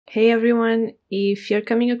Hey everyone, if you're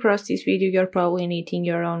coming across this video, you're probably knitting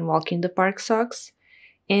your own walk in the park socks.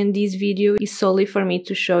 And this video is solely for me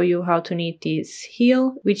to show you how to knit this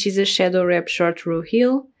heel, which is a shadow wrap short row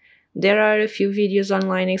heel. There are a few videos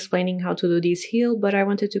online explaining how to do this heel, but I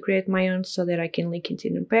wanted to create my own so that I can link it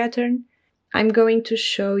in a pattern. I'm going to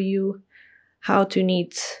show you how to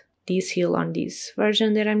knit this heel on this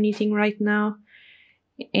version that I'm knitting right now.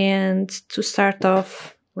 And to start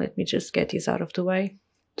off, let me just get this out of the way.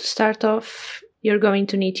 To start off, you're going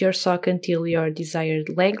to knit your sock until your desired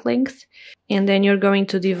leg length, and then you're going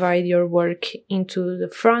to divide your work into the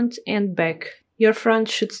front and back. Your front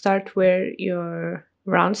should start where your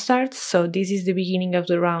round starts, so this is the beginning of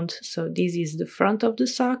the round, so this is the front of the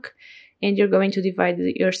sock, and you're going to divide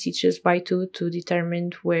your stitches by 2 to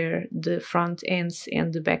determine where the front ends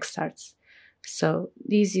and the back starts. So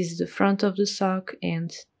this is the front of the sock and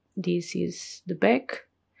this is the back.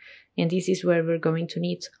 And this is where we're going to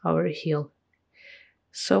knit our heel.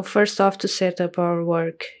 So first off, to set up our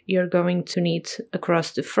work, you're going to knit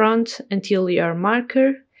across the front until your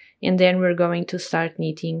marker, and then we're going to start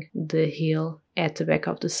knitting the heel at the back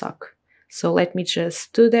of the sock. So let me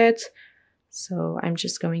just do that. So I'm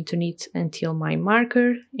just going to knit until my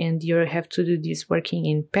marker, and you have to do this working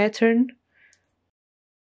in pattern.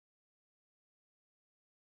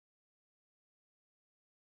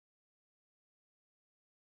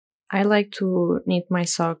 I like to knit my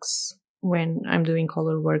socks when I'm doing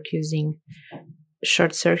color work using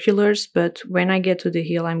short circulars, but when I get to the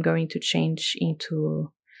heel, I'm going to change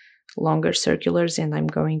into longer circulars and I'm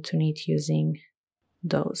going to knit using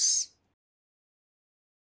those.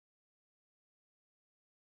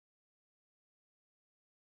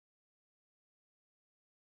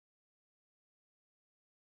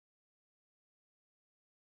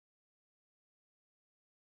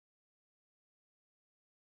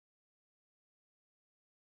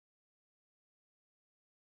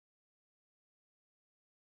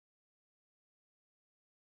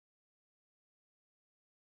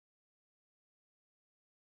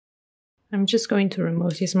 I'm just going to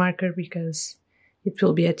remove this marker because it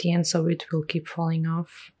will be at the end, so it will keep falling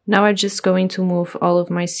off. Now I'm just going to move all of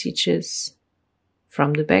my stitches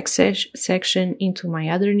from the back section into my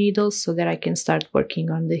other needles so that I can start working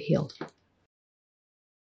on the heel.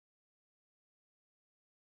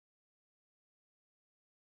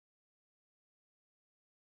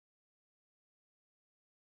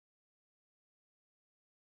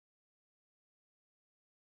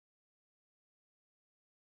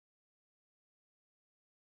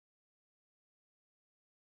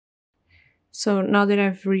 So now that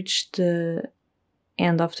I've reached the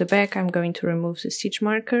end of the back, I'm going to remove the stitch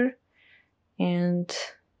marker, and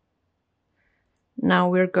now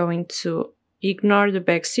we're going to ignore the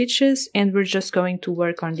back stitches and we're just going to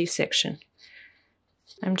work on this section.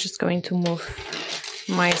 I'm just going to move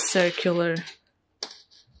my circular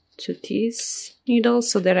to this needle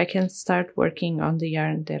so that I can start working on the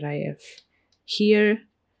yarn that I have here.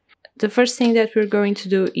 The first thing that we're going to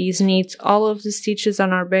do is knit all of the stitches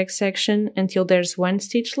on our back section until there's one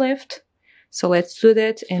stitch left. So let's do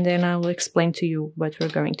that and then I'll explain to you what we're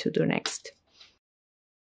going to do next.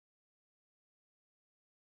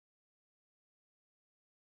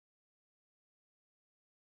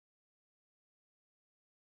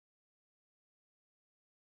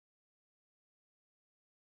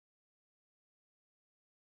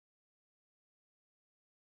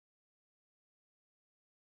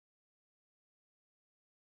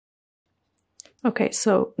 Okay,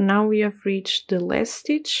 so now we have reached the last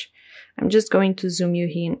stitch. I'm just going to zoom you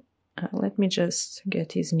in. Let me just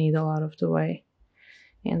get his needle out of the way.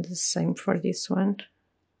 And the same for this one.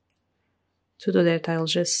 To do that, I'll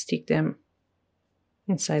just stick them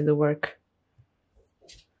inside the work.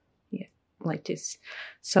 Yeah, like this.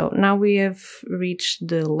 So now we have reached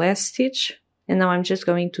the last stitch. And now I'm just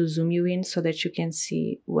going to zoom you in so that you can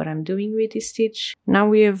see what I'm doing with this stitch. Now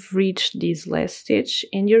we have reached this last stitch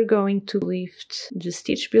and you're going to lift the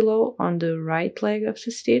stitch below on the right leg of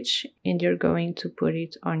the stitch and you're going to put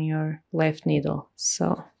it on your left needle.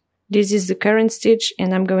 So this is the current stitch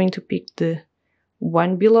and I'm going to pick the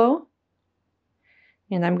one below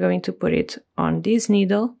and I'm going to put it on this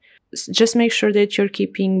needle. Just make sure that you're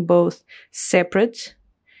keeping both separate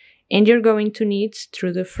and you're going to knit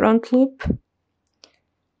through the front loop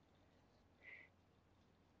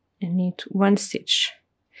and knit one stitch.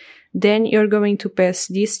 Then you're going to pass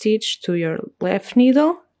this stitch to your left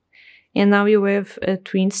needle and now you have a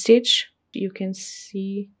twin stitch. You can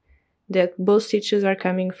see that both stitches are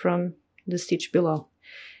coming from the stitch below.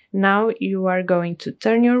 Now you are going to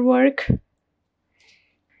turn your work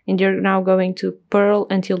and you're now going to purl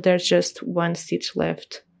until there's just one stitch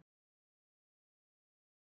left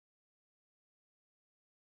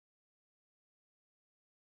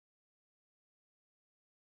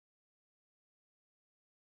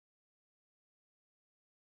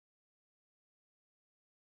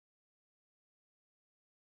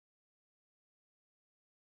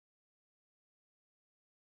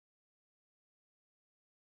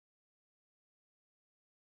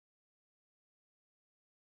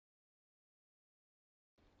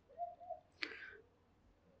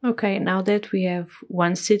Okay, now that we have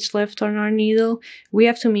one stitch left on our needle, we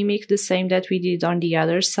have to mimic the same that we did on the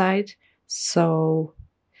other side. So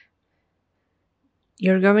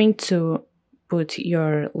you're going to put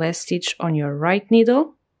your last stitch on your right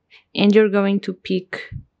needle, and you're going to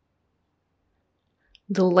pick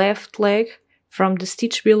the left leg from the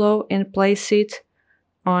stitch below and place it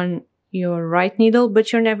on your right needle,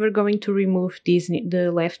 but you're never going to remove the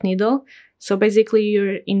left needle. So basically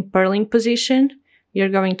you're in purling position. You're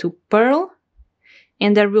going to purl,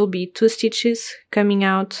 and there will be 2 stitches coming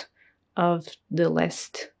out of the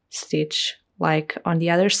last stitch like on the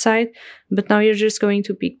other side, but now you're just going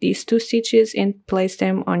to pick these 2 stitches and place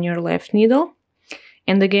them on your left needle,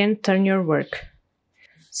 and again turn your work.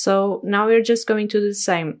 So now we're just going to do the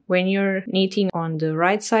same. When you're knitting on the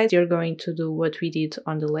right side, you're going to do what we did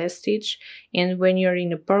on the last stitch, and when you're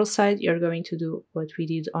in the purl side, you're going to do what we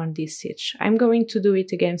did on this stitch. I'm going to do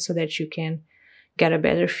it again so that you can get a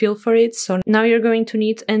better feel for it. So now you're going to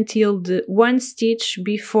knit until the 1 stitch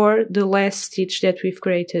before the last stitch that we've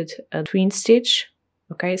created a twin stitch.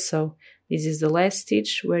 Okay, so this is the last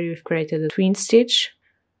stitch where you've created a twin stitch,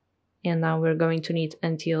 and now we're going to knit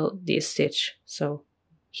until this stitch, so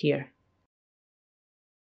here.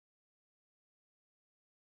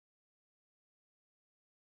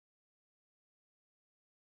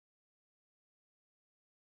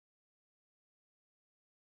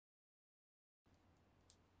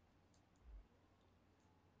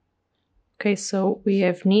 Okay, so we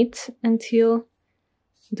have knit until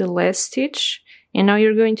the last stitch, and now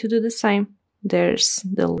you're going to do the same. There's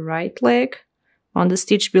the right leg on the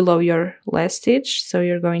stitch below your last stitch, so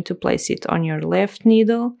you're going to place it on your left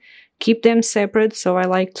needle. Keep them separate, so I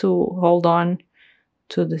like to hold on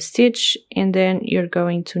to the stitch, and then you're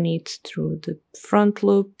going to knit through the front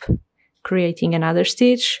loop, creating another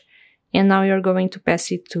stitch, and now you're going to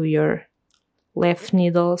pass it to your left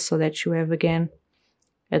needle so that you have again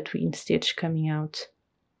a twin stitch coming out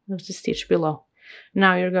of the stitch below.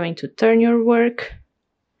 Now you're going to turn your work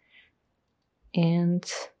and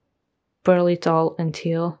purl it all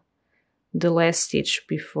until the last stitch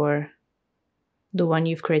before the one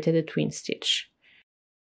you've created a twin stitch.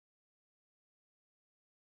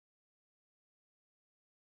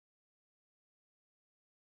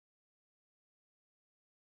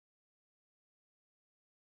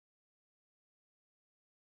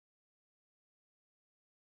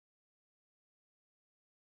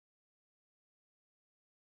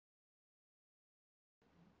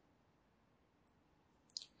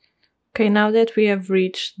 Okay, now that we have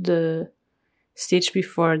reached the stitch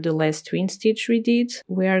before the last twin stitch we did,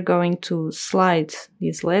 we are going to slide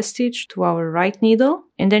this last stitch to our right needle,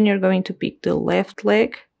 and then you're going to pick the left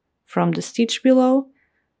leg from the stitch below,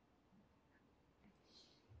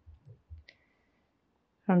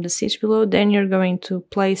 then you're going to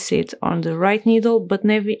place it on the right needle, but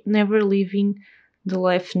never leaving the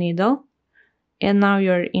left needle. And now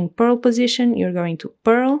you're in purl position, you're going to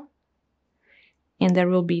purl, and there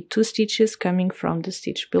will be 2 stitches coming from the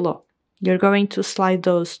stitch below. You're going to slide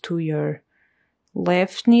those to your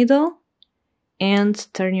left needle and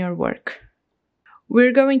turn your work.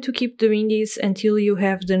 We're going to keep doing this until you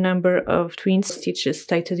have the number of twin stitches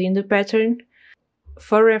stated in the pattern.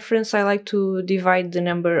 For reference, I like to divide the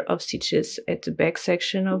number of stitches at the back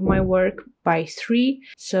section of my work by 3.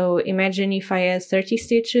 So imagine if I had 30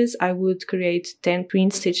 stitches, I would create 10 twin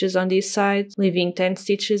stitches on this side, leaving 10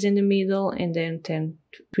 stitches in the middle, and then 10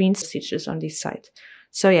 twin stitches on this side.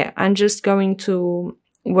 So yeah, I'm just going to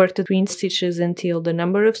work the twin stitches until the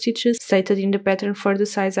number of stitches stated in the pattern for the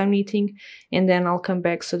size I'm knitting, and then I'll come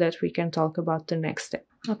back so that we can talk about the next step.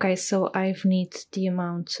 Okay, so I've knit the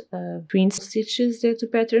amount of twin stitches that the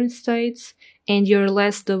pattern states, and your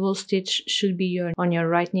last double stitch should be on your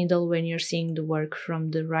right needle when you're seeing the work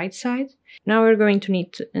from the right side. Now we're going to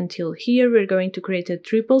knit until here. We're going to create a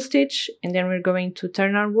triple stitch, and then we're going to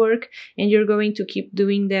turn our work, and you're going to keep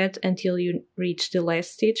doing that until you reach the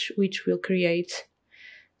last stitch, which will create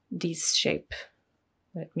this shape.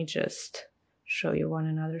 Let me just show you on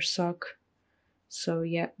another sock. So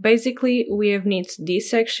yeah, basically we have knit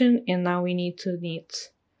this section, and now we need to knit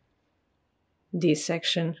this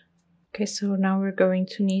section. Okay, so now we're going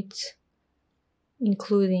to knit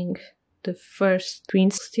including the first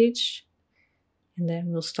twin stitch, and then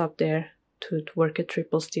we'll stop there to work a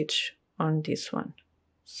triple stitch on this one.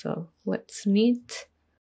 So let's knit.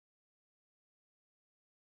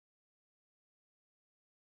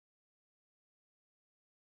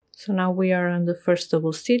 So now we are on the first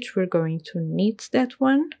double stitch, we're going to knit that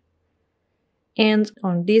one. And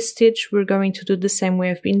on this stitch, we're going to do the same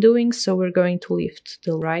way I've been doing. So we're going to lift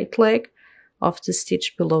the right leg off the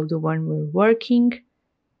stitch below the one we're working.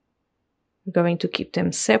 We're going to keep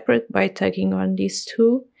them separate by tugging on these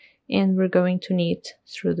two, and we're going to knit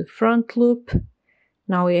through the front loop.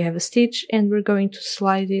 Now we have a stitch, and we're going to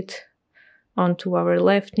slide it onto our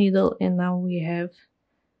left needle, and now we have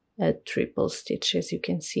a triple stitch, as you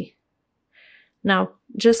can see. Now,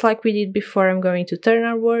 just like we did before, I'm going to turn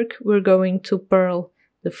our work. We're going to purl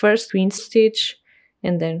the first twin stitch,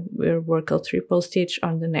 and then we'll work a triple stitch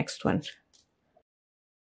on the next one.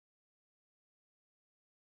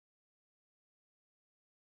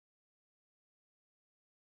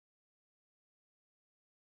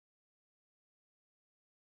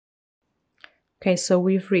 Okay, so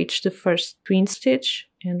we've reached the first twin stitch,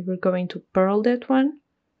 and we're going to purl that one,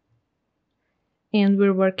 and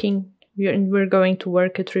we're going to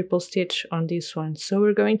work a triple stitch on this one. So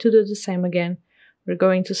we're going to do the same again. We're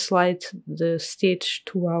going to slide the stitch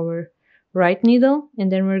to our right needle,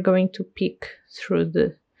 and then we're going to pick through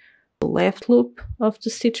the left loop of the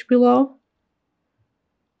stitch below,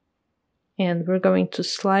 and we're going to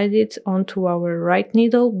slide it onto our right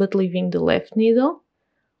needle, but leaving the left needle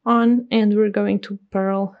on, and we're going to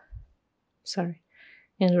purl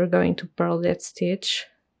that stitch.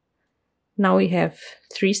 Now we have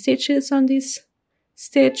 3 stitches on this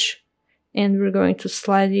stitch, and we're going to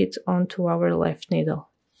slide it onto our left needle,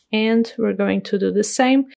 and we're going to do the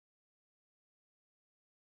same.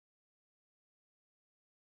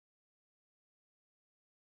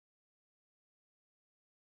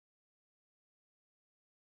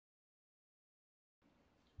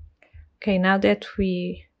 Okay, now that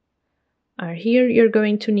we are here, you're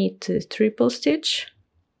going to knit the triple stitch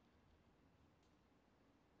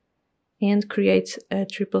and create a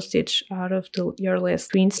triple stitch out of your last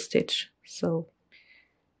twin stitch. So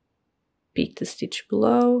pick the stitch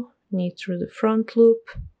below, knit through the front loop,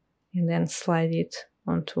 and then slide it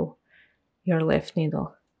onto your left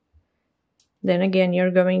needle. Then again,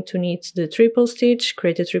 you're going to knit the triple stitch,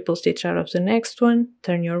 create a triple stitch out of the next one,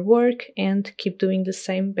 turn your work, and keep doing the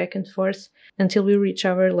same back and forth until we reach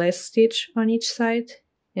our last stitch on each side,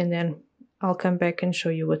 and then I'll come back and show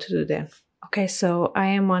you what to do then. Okay, so I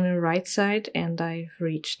am on the right side and I've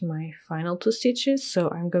reached my final 2 stitches,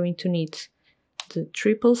 so I'm going to knit the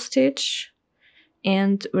triple stitch,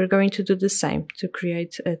 and we're going to do the same to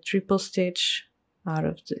create a triple stitch out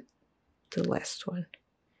of the last one.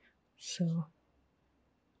 So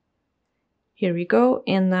here we go,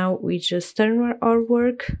 and now we just turn our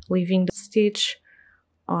work, leaving the stitch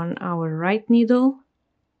on our right needle,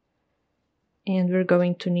 and we're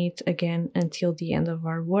going to knit again until the end of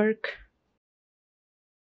our work.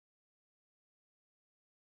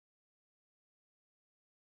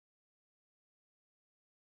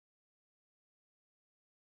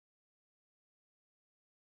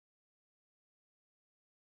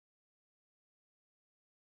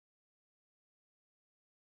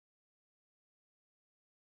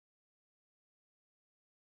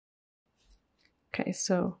 Okay,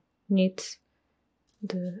 so knit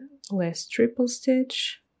the last triple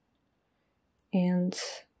stitch, and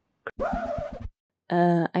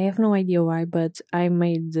I have no idea why, but I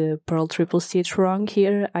made the purl triple stitch wrong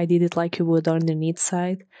here. I did it like you would on the knit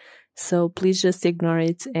side, so please just ignore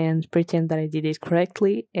it and pretend that I did it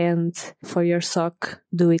correctly, and for your sock,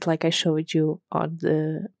 do it like I showed you on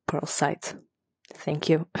the purl side. Thank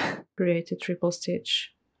you. Create a triple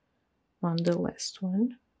stitch on the last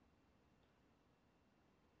one.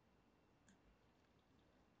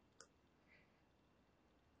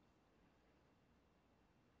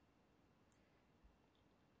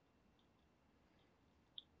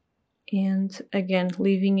 And again,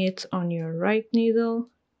 leaving it on your right needle.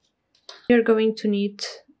 You're going to knit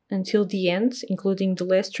until the end, including the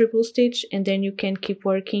last triple stitch, and then you can keep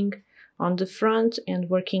working on the front and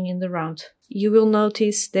working in the round. You will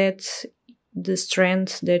notice that the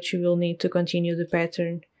strand that you will need to continue the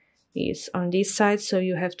pattern is on this side, so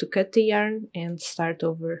you have to cut the yarn and start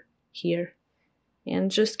over here.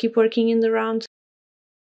 And just keep working in the round.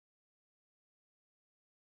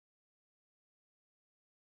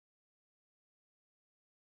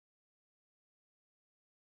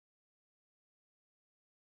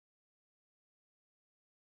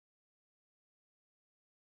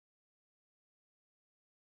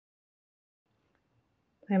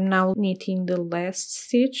 I'm now knitting the last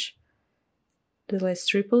stitch, the last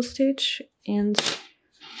triple stitch, and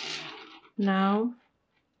now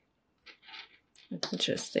let me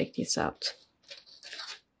just take this out.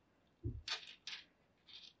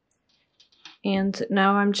 And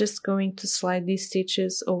now I'm just going to slide these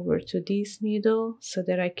stitches over to this needle so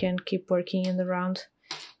that I can keep working in the round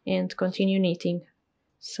and continue knitting.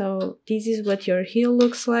 So this is what your heel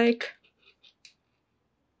looks like.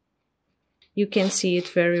 you can see it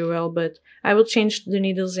very well, but I will change the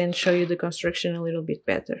needles and show you the construction a little bit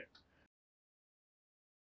better.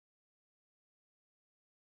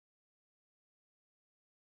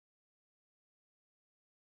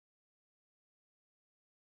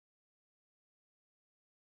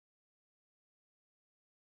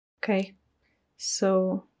 Okay,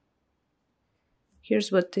 so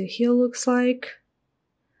here's what the heel looks like.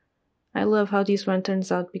 I love how this one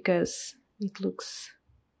turns out because it looks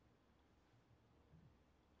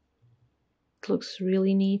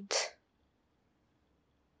really neat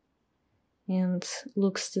and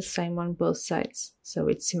looks the same on both sides, so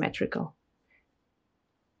it's symmetrical.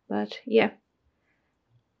 But yeah,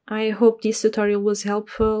 I hope this tutorial was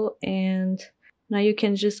helpful, and now you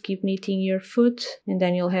can just keep knitting your foot and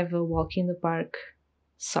then you'll have a walk in the park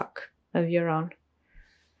sock of your own.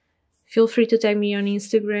 Feel free to tag me on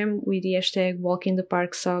Instagram with the hashtag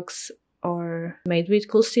walkintheparksocks or made with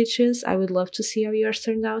cool stitches. I would love to see how yours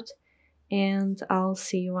turned out, and I'll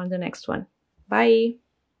see you on the next one. Bye!